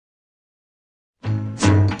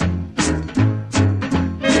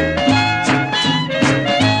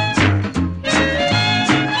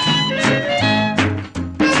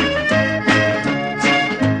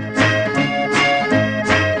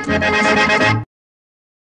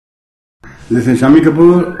This is Shammi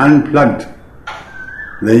Kapoor, Unplugged.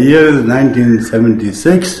 The year is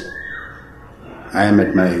 1976. I am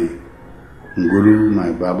at my Guru, my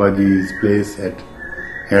Babaji's place at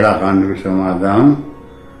Heda Khan Vishwamadham,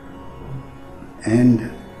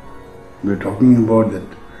 and we are talking about that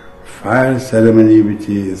fire ceremony which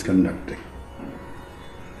he is conducting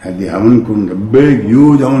at the Havan Kund, the big,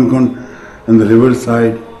 huge Havan Kund on the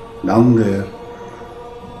riverside down there,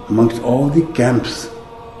 amongst all the camps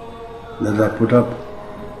that are put up.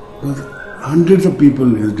 Hundreds of people,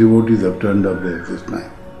 his devotees, have turned up there this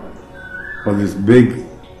time for this big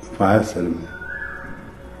fire ceremony.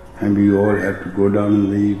 And we all have to go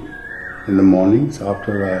down in the mornings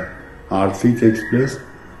after our Arti takes place,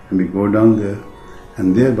 and we go down there,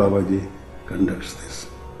 and there Babaji conducts this.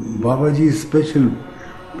 Babaji's special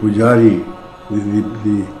pujari,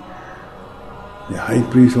 the high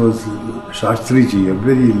priest was Rajshri ji, a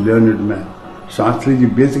very learned man. Rajshri ji,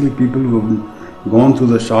 basically people who have gone through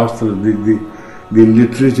the Shastras, the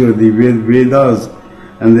literature, the Vedas,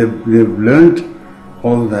 and they've learnt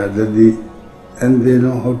all that, and they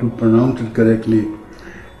know how to pronounce it correctly,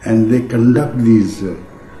 and they conduct these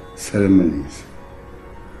ceremonies.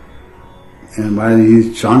 And while he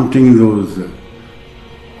is chanting all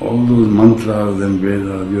those mantras and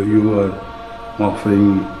Vedas, you are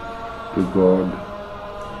offering to God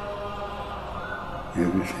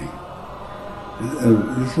everything.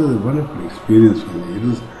 This was a wonderful experience for me.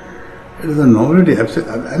 It was a novelty. I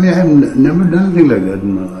mean, I have never done anything like that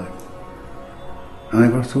in my life. And I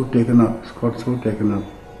got so taken up,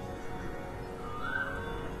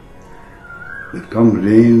 that come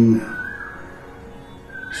rain,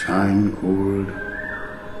 shine, cold,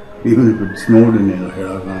 even if it snowed in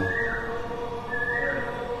Heda,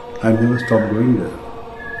 I never stopped going there.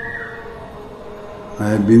 I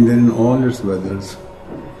have been there in all its weathers,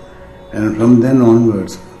 and from then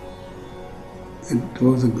onwards, it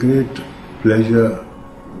was a great pleasure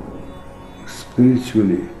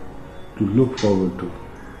spiritually to look forward to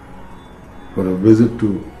for a visit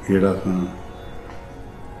to Heda Khan.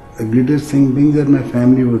 The greatest thing being that my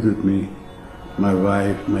family was with me, my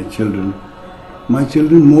wife, my children. My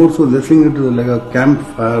children more so, they think it was like a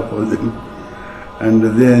campfire for them, and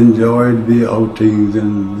they enjoyed the outings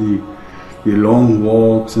and the long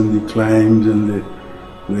walks and the climbs, and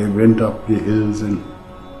they went up the hills, and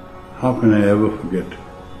how can I ever forget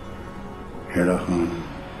Heda Khan,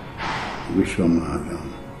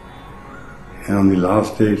 Vishwamadham. And on the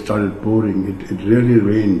last day it started pouring, it really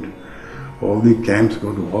rained. All the camps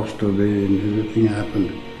got washed away and everything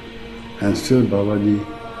happened. And still Babaji,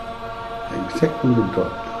 except when it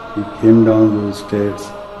dropped, he came down those stairs,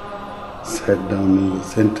 sat down in the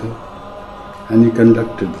center, and he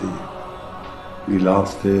conducted the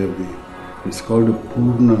last day of it's called a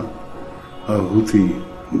Purna Ahuti.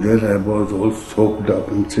 There I was all soaked up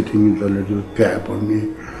and sitting with a little cap on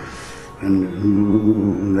me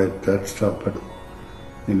and that stuff, but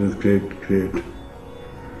it was great.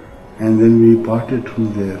 And then we parted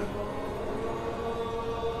from there.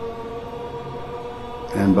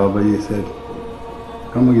 And Babaji said,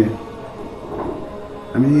 come again.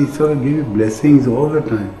 I mean, he sort of gave you blessings all the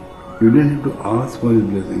time. You didn't have to ask for his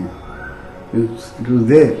blessings. It was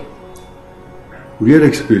there. Real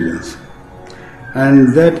experience.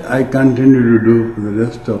 And that I continue to do for the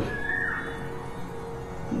rest of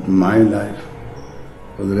my life,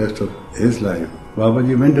 for the rest of his life.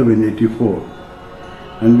 Babaji went away in 84.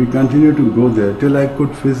 And we continued to go there till I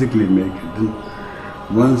could physically make it. And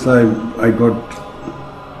once I got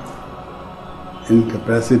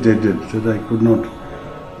incapacitated, that I could not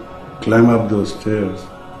climb up those stairs,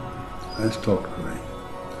 I stopped going.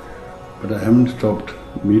 But I haven't stopped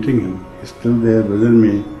meeting him. He's still there within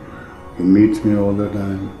me. He meets me all the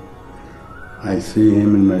time. I see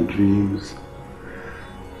him in my dreams.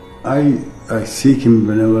 I seek him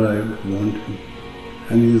whenever I want him.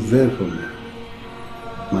 And he is there for me.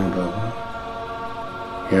 My Baba,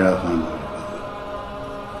 Heda Khan.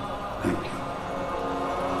 Thank you.